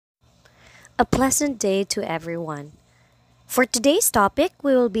A pleasant day to everyone. For today's topic,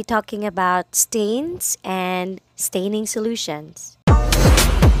 we will be talking about stains and staining solutions.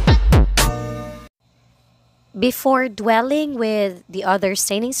 Before dwelling with the other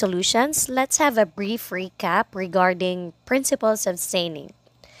staining solutions, let's have a brief recap regarding principles of staining.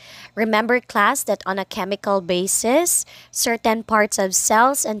 Remember, class, that on a chemical basis, certain parts of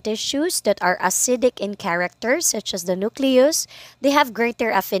cells and tissues that are acidic in character, such as the nucleus, they have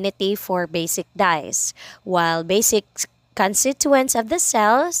greater affinity for basic dyes, while basic constituents of the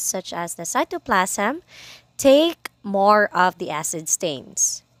cells, such as the cytoplasm, take more of the acid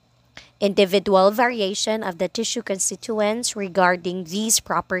stains. Individual variation of the tissue constituents regarding these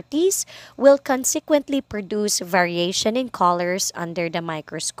properties will consequently produce variation in colors under the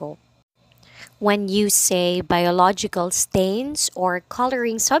microscope. When you say biological stains or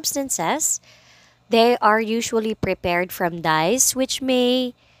coloring substances, they are usually prepared from dyes which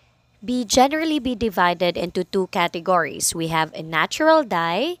may be generally be divided into two categories. We have a natural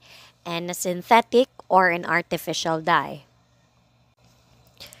dye and a synthetic or an artificial dye.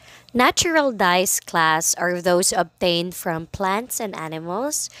 Natural dyes class are those obtained from plants and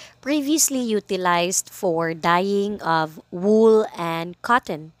animals previously utilized for dyeing of wool and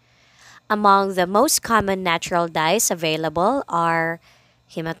cotton. Among the most common natural dyes available are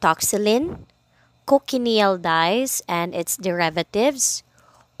hematoxylin, cochineal dyes and its derivatives,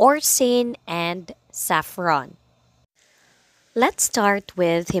 orcine, and saffron. Let's start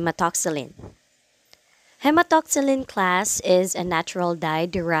with hematoxylin. Hematoxylin class is a natural dye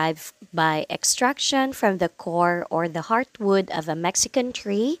derived by extraction from the core or the heartwood of a Mexican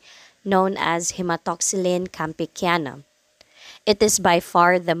tree known as Hematoxylin campicana. It is by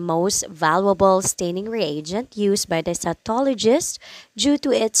far the most valuable staining reagent used by the cytologist due to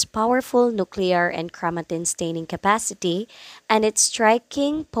its powerful nuclear and chromatin staining capacity and its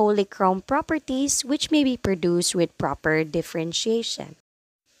striking polychrome properties, which may be produced with proper differentiation.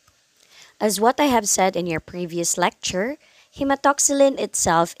 As what I have said in your previous lecture, hematoxylin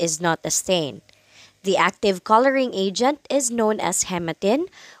itself is not a stain. The active coloring agent is known as hematin,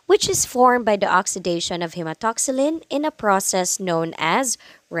 which is formed by the oxidation of hematoxylin in a process known as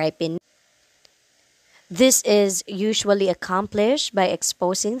ripening. This is usually accomplished by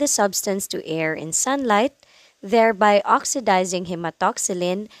exposing the substance to air and sunlight, thereby oxidizing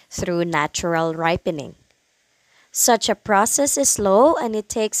hematoxylin through natural ripening. Such a process is slow and it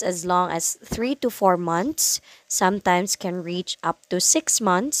takes as long as 3 to 4 months, sometimes can reach up to 6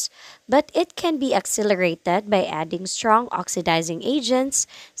 months, but it can be accelerated by adding strong oxidizing agents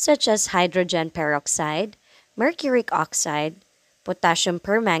such as hydrogen peroxide, mercuric oxide, potassium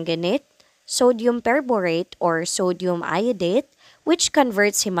permanganate, sodium perborate or sodium iodate, which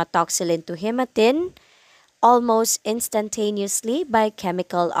converts hematoxylin to hematin almost instantaneously by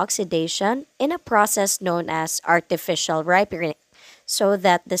chemical oxidation in a process known as artificial ripening, so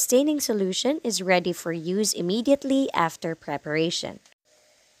that the staining solution is ready for use immediately after preparation.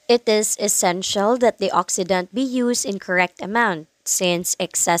 It is essential that the oxidant be used in correct amount since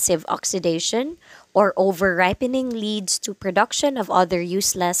excessive oxidation or over-ripening leads to production of other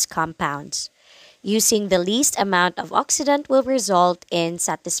useless compounds. Using the least amount of oxidant will result in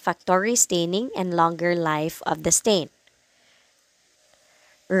satisfactory staining and longer life of the stain.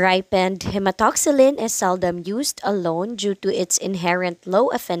 Ripened hematoxylin is seldom used alone due to its inherent low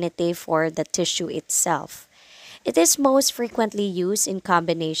affinity for the tissue itself. It is most frequently used in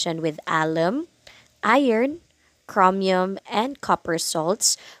combination with alum, iron, chromium, and copper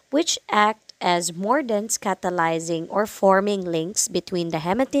salts, which act as mordants catalyzing or forming links between the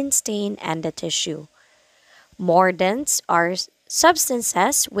hematin stain and the tissue. Mordants are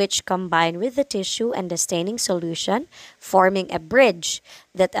substances which combine with the tissue and the staining solution, forming a bridge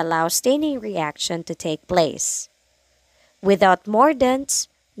that allows staining reaction to take place. Without mordants,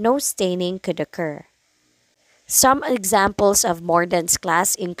 no staining could occur. Some examples of mordants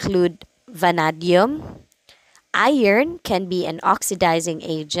class include vanadium. Iron can be an oxidizing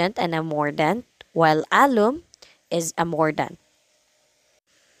agent and a mordant, while alum is a mordant.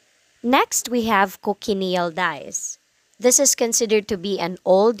 Next, we have cochineal dyes. This is considered to be an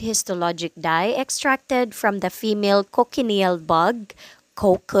old histologic dye extracted from the female cochineal bug,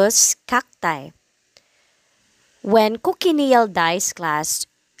 Coccus cacti. When cochineal dyes class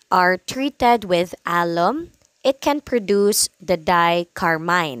are treated with alum, it can produce the dye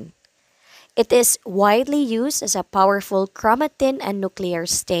carmine. It is widely used as a powerful chromatin and nuclear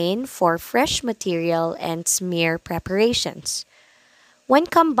stain for fresh material and smear preparations. When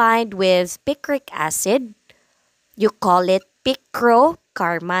combined with picric acid, you call it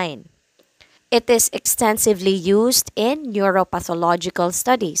picrocarmine. It is extensively used in neuropathological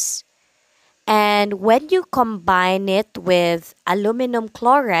studies. And when you combine it with aluminum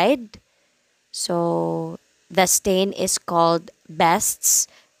chloride, so the stain is called Best's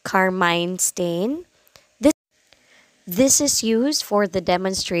carmine stain. This, this is used for the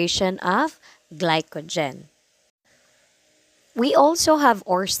demonstration of glycogen. We also have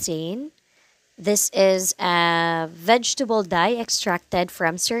orstein. This is a vegetable dye extracted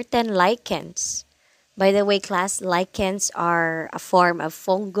from certain lichens. By the way, class, lichens are a form of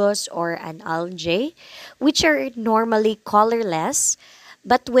fungus or an algae, which are normally colorless,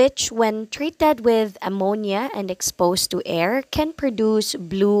 but which, when treated with ammonia and exposed to air, can produce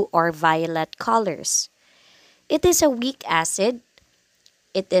blue or violet colors. It is a weak acid.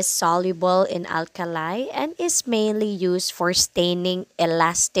 It is soluble in alkali and is mainly used for staining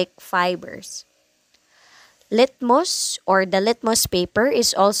elastic fibers. Litmus or the litmus paper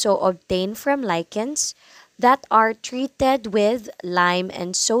is also obtained from lichens that are treated with lime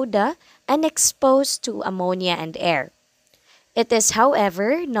and soda and exposed to ammonia and air. It is,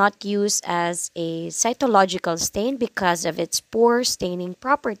 however, not used as a cytological stain because of its poor staining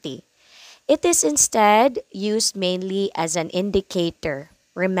property. It is instead used mainly as an indicator.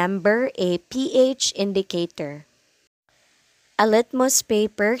 Remember, a pH indicator. A litmus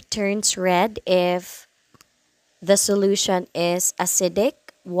paper turns red if the solution is acidic,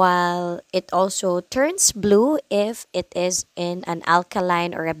 while it also turns blue if it is in an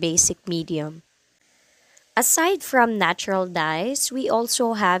alkaline or a basic medium. Aside from natural dyes, we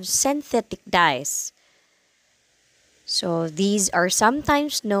also have synthetic dyes. So these are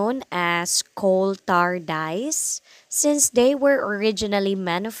sometimes known as coal tar dyes since they were originally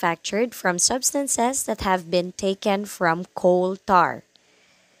manufactured from substances that have been taken from coal tar.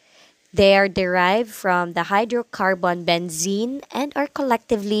 They are derived from the hydrocarbon benzene and are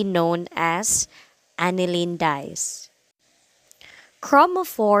collectively known as aniline dyes.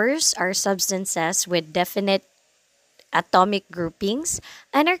 Chromophores are substances with definite atomic groupings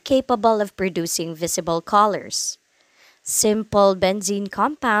and are capable of producing visible colors. Simple benzene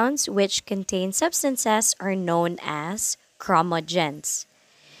compounds which contain substances are known as chromogens.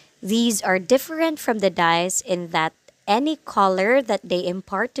 These are different from the dyes in that any color that they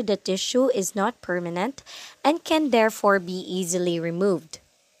impart to the tissue is not permanent and can therefore be easily removed.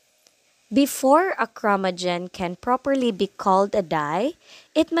 Before a chromogen can properly be called a dye,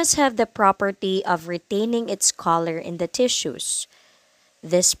 it must have the property of retaining its color in the tissues.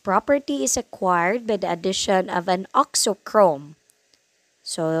 This property is acquired by the addition of an oxochrome.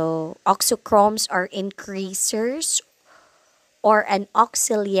 So, oxochromes are increasers or an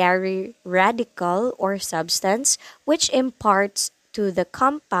auxiliary radical or substance which imparts to the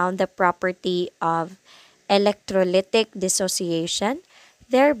compound the property of electrolytic dissociation,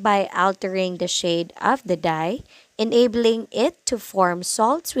 thereby altering the shade of the dye, enabling it to form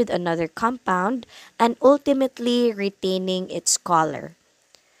salts with another compound and ultimately retaining its color.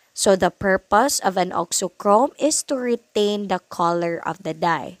 So the purpose of an oxochrome is to retain the color of the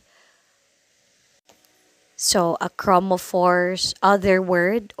dye. So a chromophore's other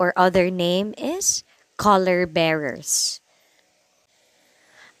word or other name is color bearers.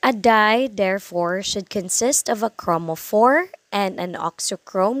 A dye, therefore, should consist of a chromophore and an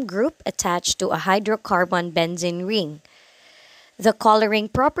oxochrome group attached to a hydrocarbon benzene ring. The coloring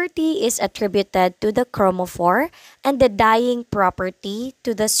property is attributed to the chromophore and the dyeing property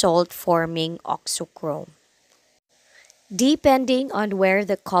to the salt-forming oxochrome. Depending on where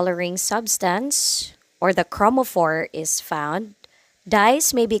the coloring substance or the chromophore is found,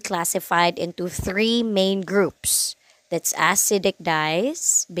 dyes may be classified into three main groups. That's acidic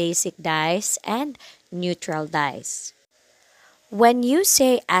dyes, basic dyes, and neutral dyes. When you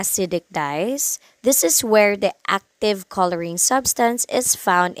say acidic dyes, this is where the active coloring substance is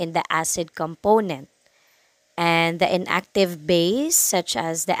found in the acid component. And the inactive base, such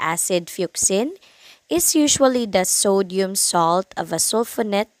as the acid fuchsin, is usually the sodium salt of a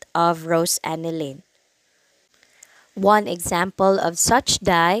sulfonate of rose aniline. One example of such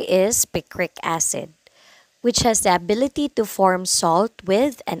dye is picric acid, which has the ability to form salt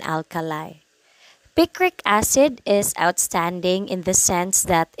with an alkali. Picric acid is outstanding in the sense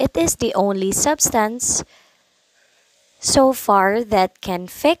that it is the only substance so far that can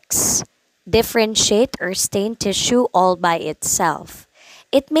fix, differentiate, or stain tissue all by itself.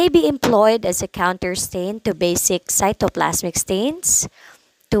 It may be employed as a counterstain to basic cytoplasmic stains,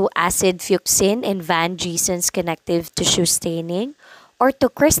 to acid fuchsin in Van Giesen's connective tissue staining, or to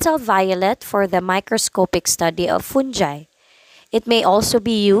crystal violet for the microscopic study of fungi. It may also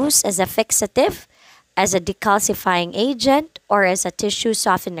be used as a fixative, as a decalcifying agent, or as a tissue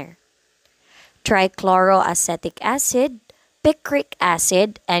softener. Trichloroacetic acid, Picric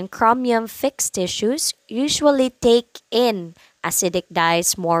acid and chromium fixed tissues usually take in acidic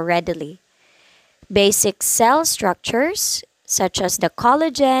dyes more readily. Basic cell structures, such as the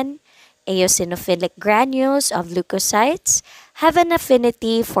collagen, eosinophilic granules of leukocytes, have an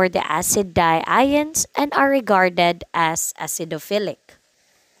affinity for the acid dye ions and are regarded as acidophilic.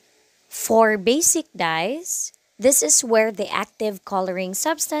 For basic dyes, this is where the active coloring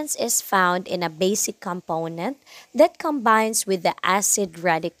substance is found in a basic component that combines with the acid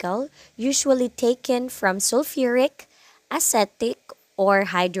radical, usually taken from sulfuric, acetic, or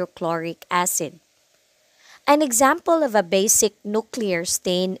hydrochloric acid. An example of a basic nuclear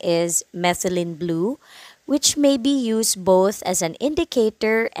stain is methylene blue, which may be used both as an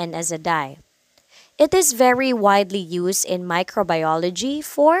indicator and as a dye. It is very widely used in microbiology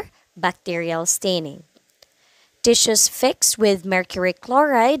for bacterial staining. Tissues fixed with mercury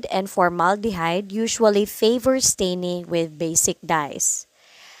chloride and formaldehyde usually favor staining with basic dyes.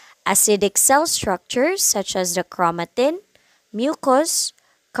 Acidic cell structures such as the chromatin, mucus,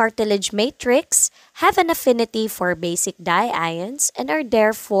 cartilage matrix have an affinity for basic dye ions and are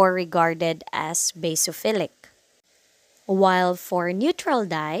therefore regarded as basophilic. While for neutral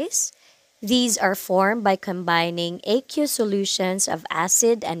dyes, these are formed by combining aqueous solutions of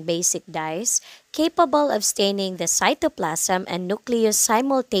acid and basic dyes capable of staining the cytoplasm and nucleus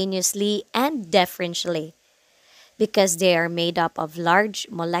simultaneously and differentially. Because they are made up of large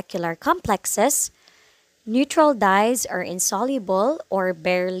molecular complexes, neutral dyes are insoluble or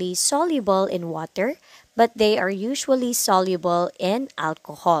barely soluble in water, but they are usually soluble in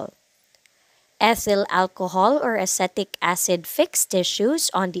alcohol. Ethyl alcohol or acetic acid fixed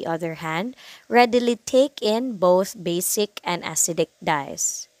tissues, on the other hand, readily take in both basic and acidic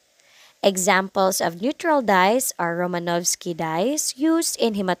dyes. Examples of neutral dyes are Romanovsky dyes used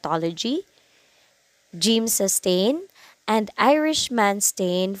in hematology, Giemsa stain, and Irishman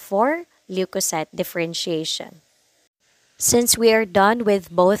stain for leukocyte differentiation. Since we are done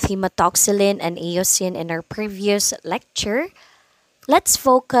with both hematoxylin and eosin in our previous lecture, let's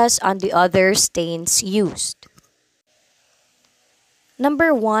focus on the other stains used.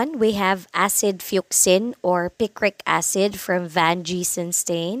 Number one, we have acid fuchsin or picric acid from Van Giesen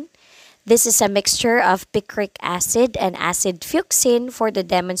stain. This is a mixture of picric acid and acid fuchsin for the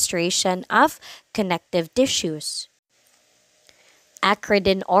demonstration of connective tissues.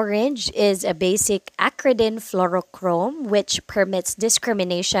 Acridine orange is a basic acridine fluorochrome which permits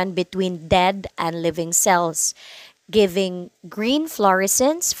discrimination between dead and living cells, giving green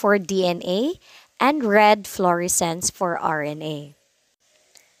fluorescence for DNA and red fluorescence for RNA.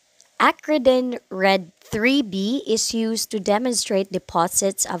 Acridine red 3B is used to demonstrate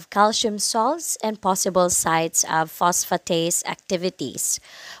deposits of calcium salts and possible sites of phosphatase activities,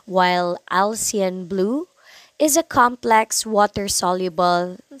 while Alcyan blue is a complex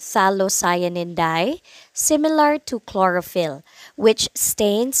water-soluble phthalocyanin dye similar to chlorophyll, which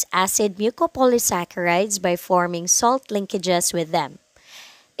stains acid mucopolysaccharides by forming salt linkages with them.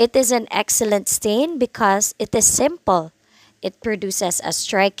 It is an excellent stain because it is simple. It produces a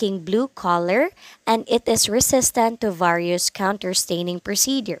striking blue color and it is resistant to various counterstaining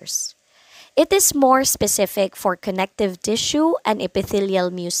procedures. It is more specific for connective tissue and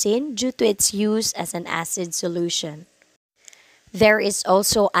epithelial mucin due to its use as an acid solution. There is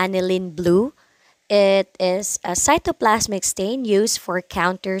also aniline blue. It is a cytoplasmic stain used for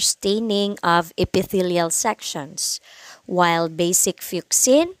counterstaining of epithelial sections, while basic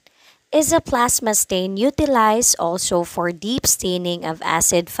fuchsin is a plasma stain utilized also for deep staining of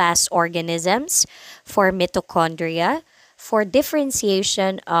acid-fast organisms, for mitochondria, for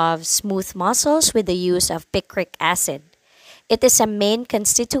differentiation of smooth muscles with the use of picric acid. It is a main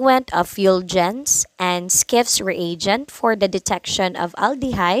constituent of Fulgens and Skiff's reagent for the detection of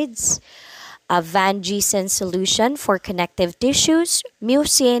aldehydes, a Van Giesen solution for connective tissues,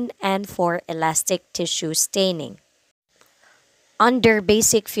 mucin, and for elastic tissue staining. Under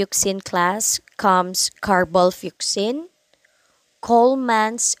basic fuchsin class comes carbolfuchsin,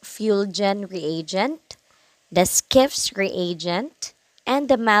 Coleman's Fulgen reagent, the Skiff's reagent, and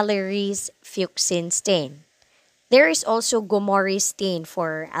the Mallory's fuchsin stain. There is also Gomori stain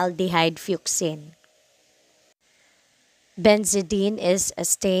for aldehyde fuchsin. Benzidine is a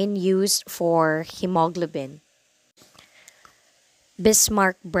stain used for hemoglobin.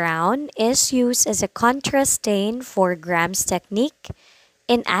 Bismarck brown is used as a contrast stain for Graham's technique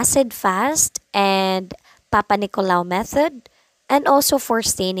in acid-fast and Papanicolaou method, and also for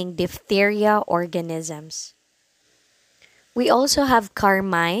staining diphtheria organisms. We also have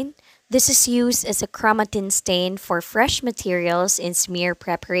carmine. This is used as a chromatin stain for fresh materials in smear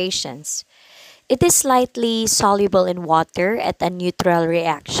preparations. It is slightly soluble in water at a neutral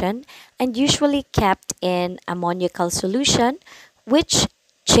reaction and usually kept in ammoniacal solution, which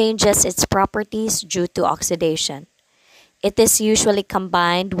changes its properties due to oxidation. It is usually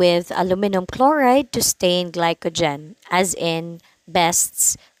combined with aluminum chloride to stain glycogen, as in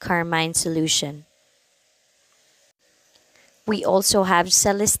Best's carmine solution. We also have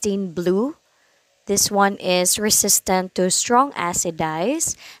Celestine blue. This one is resistant to strong acid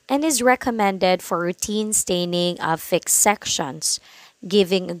dyes and is recommended for routine staining of fixed sections,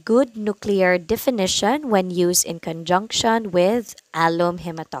 giving a good nuclear definition when used in conjunction with alum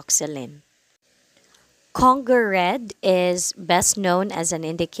hematoxylin. Congo red is best known as an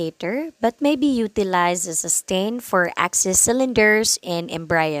indicator but may be utilized as a stain for axis cylinders in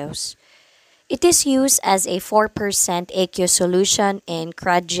embryos. It is used as a 4% aqueous solution in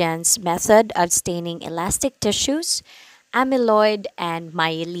Cradjan's method of staining elastic tissues, amyloid, and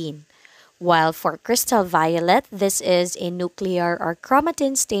myelin. While for crystal violet, this is a nuclear or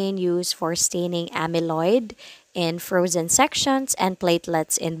chromatin stain used for staining amyloid in frozen sections and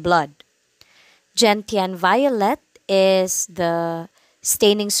platelets in blood. Gentian violet is the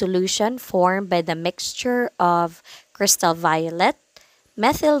staining solution formed by the mixture of crystal violet,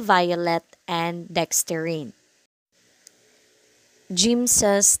 methyl violet, and dexterine.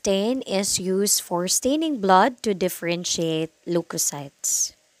 Giemsa stain is used for staining blood to differentiate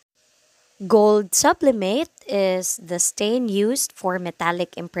leukocytes. Gold sublimate is the stain used for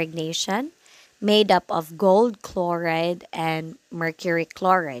metallic impregnation, made up of gold chloride and mercury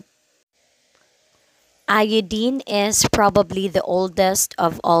chloride. Iodine is probably the oldest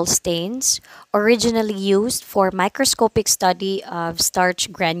of all stains, originally used for microscopic study of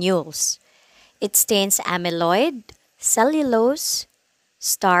starch granules. It stains amyloid, cellulose,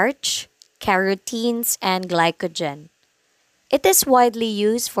 starch, carotenes, and glycogen. It is widely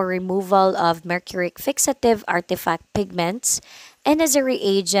used for removal of mercuric fixative artifact pigments and as a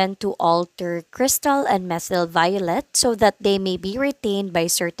reagent to alter crystal and methyl violet so that they may be retained by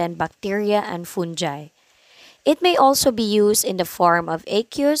certain bacteria and fungi. It may also be used in the form of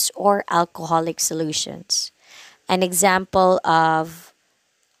aqueous or alcoholic solutions. An example of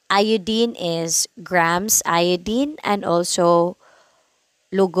iodine is Graham's iodine and also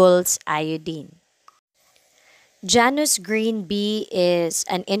Lugol's iodine. Janus green B is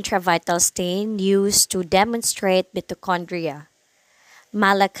an intravital stain used to demonstrate mitochondria.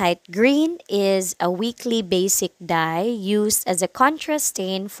 Malachite green is a weakly basic dye used as a contrast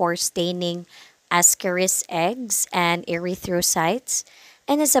stain for staining Ascaris eggs and erythrocytes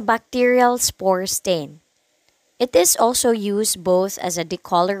and as a bacterial spore stain. It is also used both as a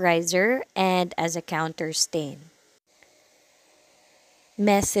decolorizer and as a counter stain.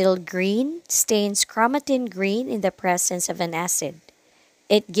 Methyl green stains chromatin green in the presence of an acid.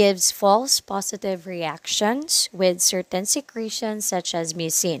 It gives false positive reactions with certain secretions such as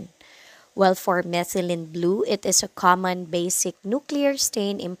mucin. While for methylene blue, it is a common basic nuclear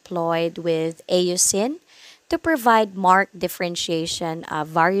stain employed with eosin to provide marked differentiation of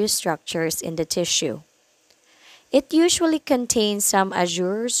various structures in the tissue. It usually contains some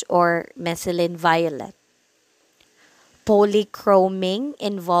azures or methylene violet. Polychroming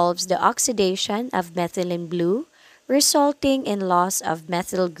involves the oxidation of methylene blue, resulting in loss of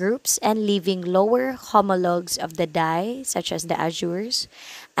methyl groups and leaving lower homologues of the dye, such as the azures,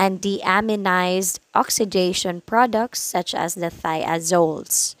 and deaminized oxidation products, such as the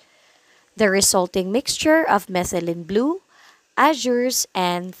thiazoles. The resulting mixture of methylene blue, azures,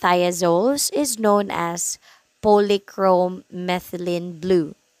 and thiazoles is known as polychrome methylene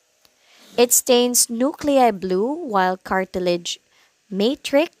blue. It stains nuclei blue while cartilage,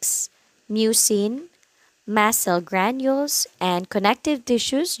 matrix, mucin, mast cell granules, and connective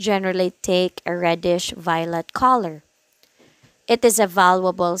tissues generally take a reddish violet color. It is a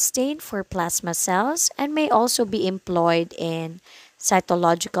valuable stain for plasma cells and may also be employed in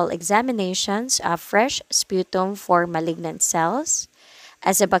cytological examinations of fresh sputum for malignant cells,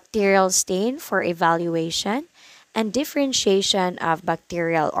 as a bacterial stain for evaluation and differentiation of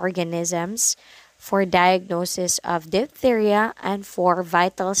bacterial organisms, for diagnosis of diphtheria, and for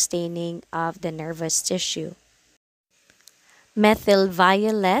vital staining of the nervous tissue. Methyl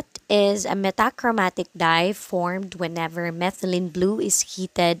violet is a metachromatic dye formed whenever methylene blue is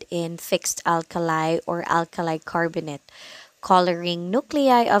heated in fixed alkali or alkali carbonate, coloring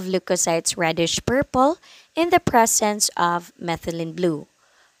nuclei of leukocytes reddish purple in the presence of methylene blue.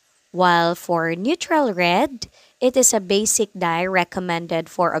 While for neutral red, it is a basic dye recommended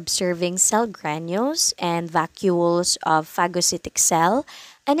for observing cell granules and vacuoles of phagocytic cell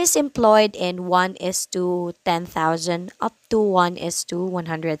and is employed in 1 is to 10,000 up to 1 is to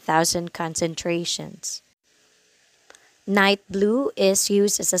 100,000 concentrations. Night blue is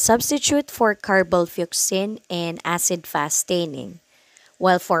used as a substitute for carbylfuchsin in acid-fast staining.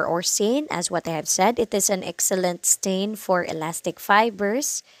 While for Orsane, as what I have said, it is an excellent stain for elastic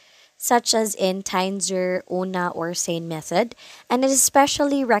fibers, such as in Teinzer, Una, or Sane method, and it is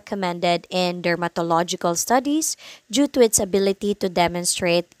especially recommended in dermatological studies due to its ability to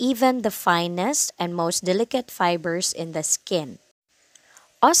demonstrate even the finest and most delicate fibers in the skin.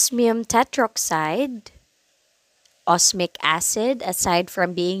 Osmium tetroxide, osmic acid, aside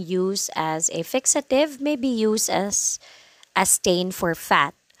from being used as a fixative, may be used as a stain for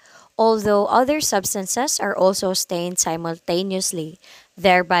fat, although other substances are also stained simultaneously,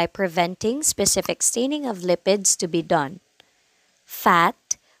 thereby preventing specific staining of lipids to be done. Fat,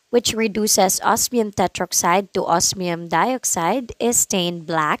 which reduces osmium tetroxide to osmium dioxide, is stained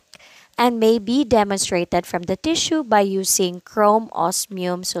black and may be demonstrated from the tissue by using chrome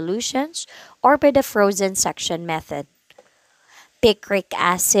osmium solutions or by the frozen section method. Picric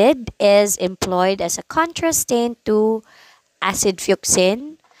acid is employed as a contrast stain to acid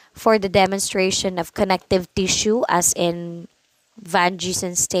fuchsin for the demonstration of connective tissue as in Van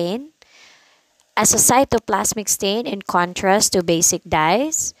Giesen stain, as a cytoplasmic stain in contrast to basic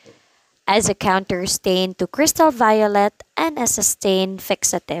dyes, as a counter stain to crystal violet, and as a stain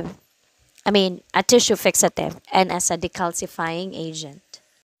fixative. A tissue fixative, and as a decalcifying agent.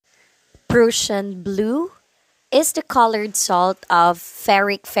 Prussian blue is the colored salt of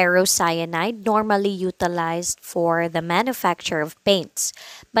ferric ferrocyanide normally utilized for the manufacture of paints,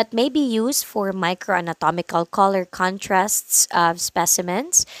 but may be used for microanatomical color contrasts of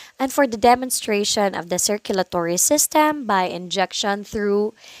specimens and for the demonstration of the circulatory system by injection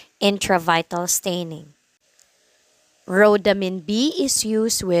through intravital staining. Rhodamine B is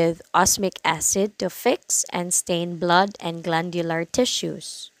used with osmic acid to fix and stain blood and glandular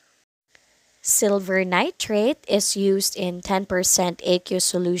tissues. Silver nitrate is used in 10% aqueous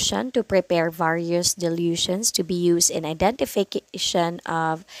solution to prepare various dilutions to be used in identification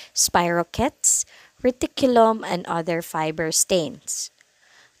of spirochetes, reticulum, and other fiber stains.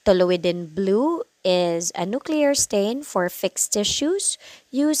 Toluidine blue is a nuclear stain for fixed tissues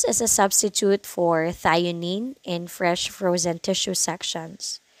used as a substitute for thionine in fresh frozen tissue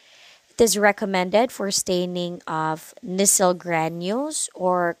sections. It is recommended for staining of Nissl granules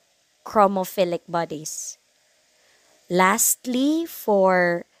or chromophilic bodies. Lastly,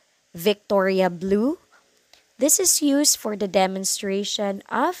 for Victoria blue, this is used for the demonstration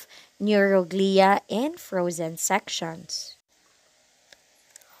of neuroglia in frozen sections.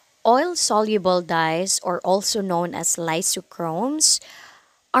 Oil-soluble dyes, or also known as lysochromes,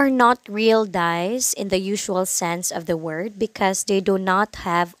 are not real dyes in the usual sense of the word because they do not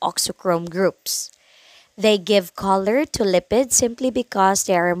have oxochrome groups. They give color to lipids simply because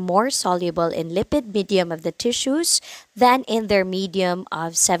they are more soluble in lipid medium of the tissues than in their medium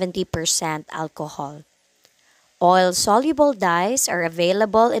of 70% alcohol. Oil-soluble dyes are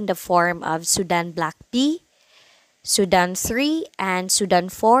available in the form of Sudan Black B, Sudan 3, and Sudan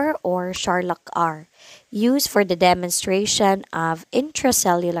 4 or Charlock R, used for the demonstration of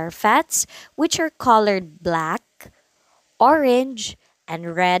intracellular fats which are colored black, orange,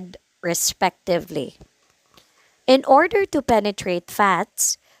 and red respectively. In order to penetrate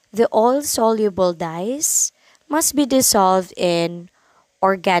fats, the oil-soluble dyes must be dissolved in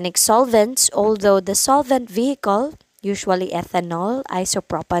organic solvents, although the solvent vehicle, usually ethanol,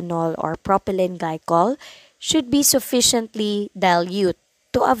 isopropanol, or propylene glycol, should be sufficiently dilute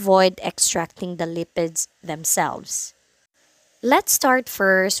to avoid extracting the lipids themselves. Let's start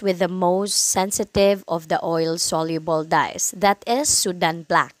first with the most sensitive of the oil-soluble dyes, that is Sudan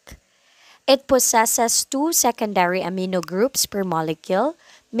Black. It possesses 2 secondary amino groups per molecule,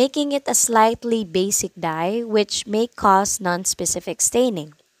 making it a slightly basic dye which may cause non-specific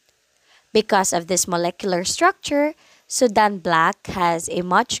staining. Because of this molecular structure, Sudan Black has a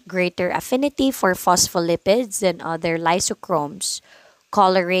much greater affinity for phospholipids than other lysochromes,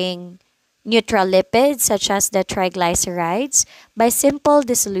 coloring neutral lipids such as the triglycerides by simple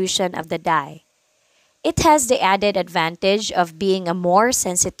dissolution of the dye. It has the added advantage of being a more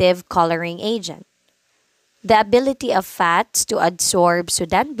sensitive coloring agent. The ability of fats to absorb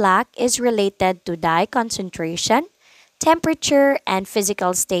Sudan Black is related to dye concentration, temperature, and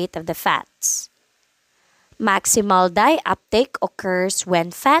physical state of the fats. Maximal dye uptake occurs when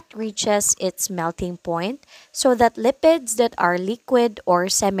fat reaches its melting point so that lipids that are liquid or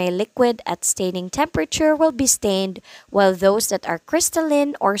semi-liquid at staining temperature will be stained while those that are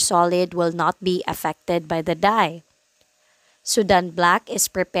crystalline or solid will not be affected by the dye. Sudan Black is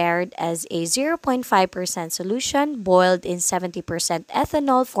prepared as a 0.5% solution boiled in 70%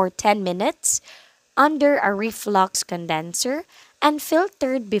 ethanol for 10 minutes under a reflux condenser and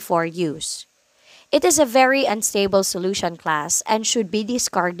filtered before use. It is a very unstable solution class and should be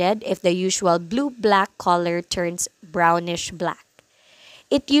discarded if the usual blue-black color turns brownish black.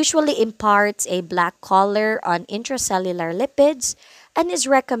 It usually imparts a black color on intracellular lipids and is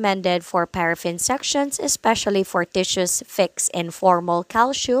recommended for paraffin sections, especially for tissues fixed in formal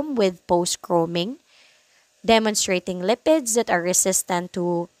calcium with post-chroming, demonstrating lipids that are resistant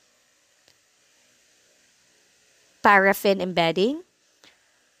to paraffin embedding.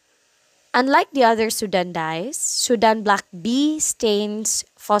 Unlike the other Sudan dyes, Sudan Black B stains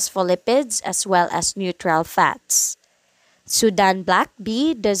phospholipids as well as neutral fats. Sudan Black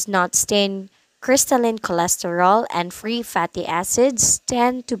B does not stain crystalline cholesterol, and free fatty acids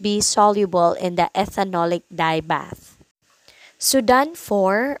tend to be soluble in the ethanolic dye bath. Sudan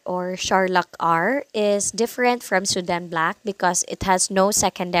 4 or Charlock R is different from Sudan Black because it has no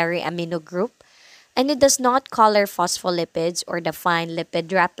secondary amino group and it does not color phospholipids or the fine lipid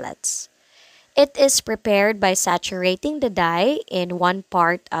droplets. It is prepared by saturating the dye in 1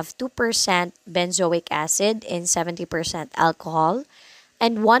 part of 2% benzoic acid in 70% alcohol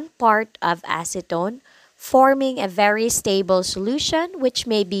and 1 part of acetone, forming a very stable solution which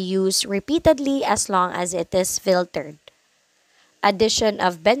may be used repeatedly as long as it is filtered. Addition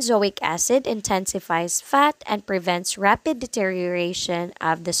of benzoic acid intensifies fat and prevents rapid deterioration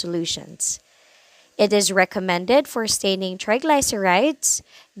of the solutions. It is recommended for staining triglycerides,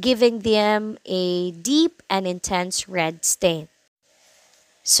 giving them a deep and intense red stain.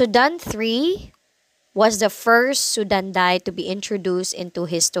 Sudan 3 was the first Sudan dye to be introduced into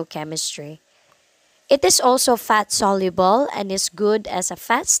histochemistry. It is also fat soluble and is good as a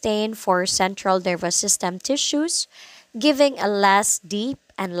fat stain for central nervous system tissues, giving a less deep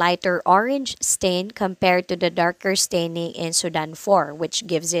and lighter orange stain compared to the darker staining in Sudan 4, which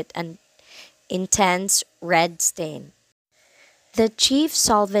gives it an intense red stain. The chief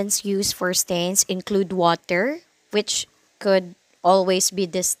solvents used for stains include water, which could always be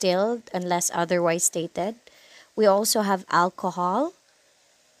distilled unless otherwise stated. We also have alcohol,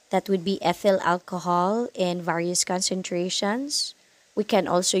 that would be ethyl alcohol in various concentrations. We can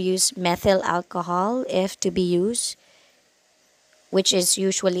also use methyl alcohol if to be used, which is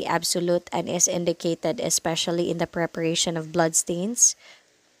usually absolute and is indicated especially in the preparation of blood stains,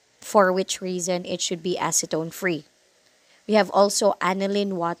 for which reason it should be acetone free. We have also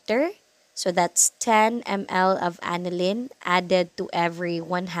aniline water, so that's 10 ml of aniline added to every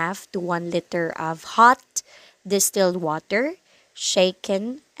 1/2 to 1 liter of hot distilled water,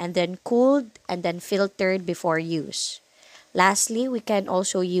 shaken and then cooled and then filtered before use. Lastly, we can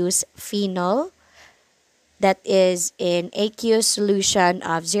also use phenol, that is in aqueous solution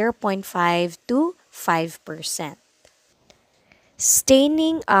of 0.5 to 5%.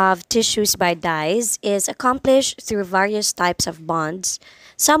 Staining of tissues by dyes is accomplished through various types of bonds,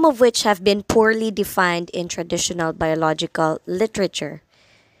 some of which have been poorly defined in traditional biological literature.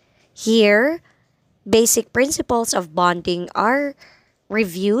 Here, basic principles of bonding are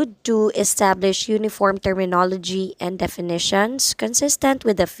reviewed to establish uniform terminology and definitions consistent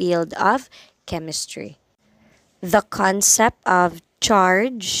with the field of chemistry. The concept of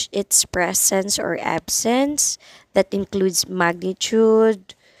charge, its presence or absence, that includes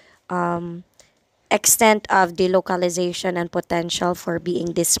magnitude, extent of delocalization, and potential for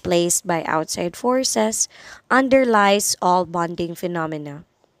being displaced by outside forces, underlies all bonding phenomena.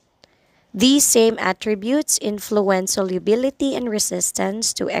 These same attributes influence solubility and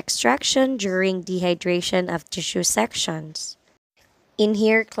resistance to extraction during dehydration of tissue sections. In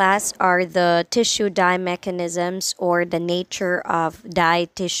here, class, are the tissue dye mechanisms or the nature of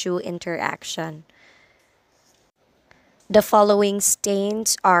dye-tissue interaction. The following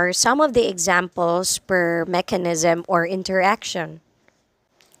stains are some of the examples per mechanism or interaction.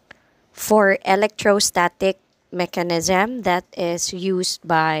 For electrostatic mechanism, that is used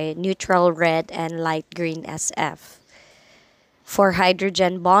by neutral red and light green SF. For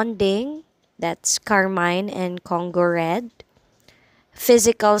hydrogen bonding, that's carmine and Congo red.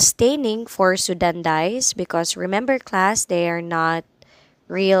 Physical staining for Sudan dyes, because remember class, they are not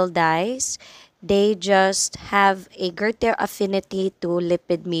real dyes. They just have a greater affinity to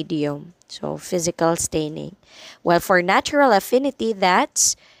lipid medium. So physical staining. Well, for natural affinity,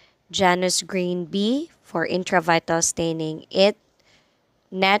 that's Janus green B. For intravital staining, it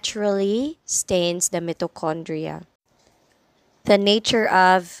naturally stains the mitochondria. The nature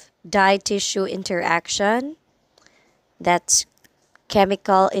of dye-tissue interaction, that's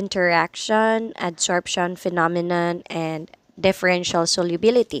chemical interaction, adsorption phenomenon, and differential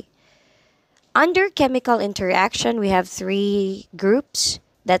solubility. Under chemical interaction, we have three groups.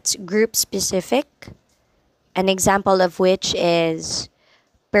 That's group specific, an example of which is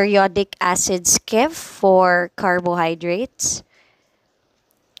periodic acid SCIF for carbohydrates.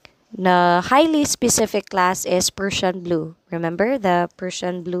 The highly specific class is Prussian blue. Remember, the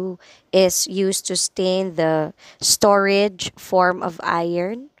Prussian blue is used to stain the storage form of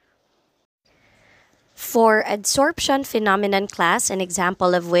iron. For adsorption phenomenon class, an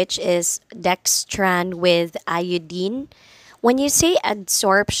example of which is dextran with iodine. When you say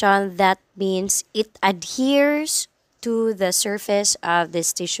adsorption, that means it adheres to the surface of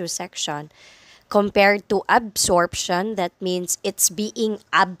this tissue section. Compared to absorption, that means it's being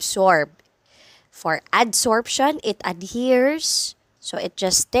absorbed. For adsorption, it adheres, so it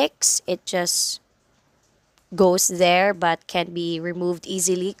just sticks, it just goes there but can be removed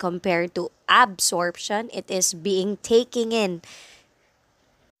easily. Compared to absorption, it is being taken in.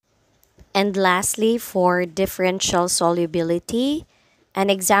 And lastly, for differential solubility, an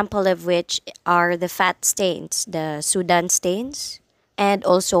example of which are the fat stains, the Sudan stains, and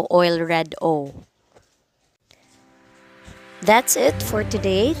also oil red O. That's it for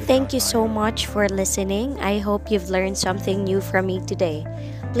today. Thank you so much for listening. I hope you've learned something new from me today.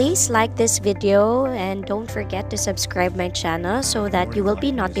 Please like this video and don't forget to subscribe my channel so that you will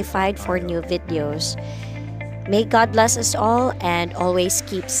be notified for new videos. May God bless us all and always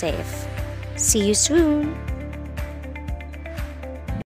keep safe. See you soon.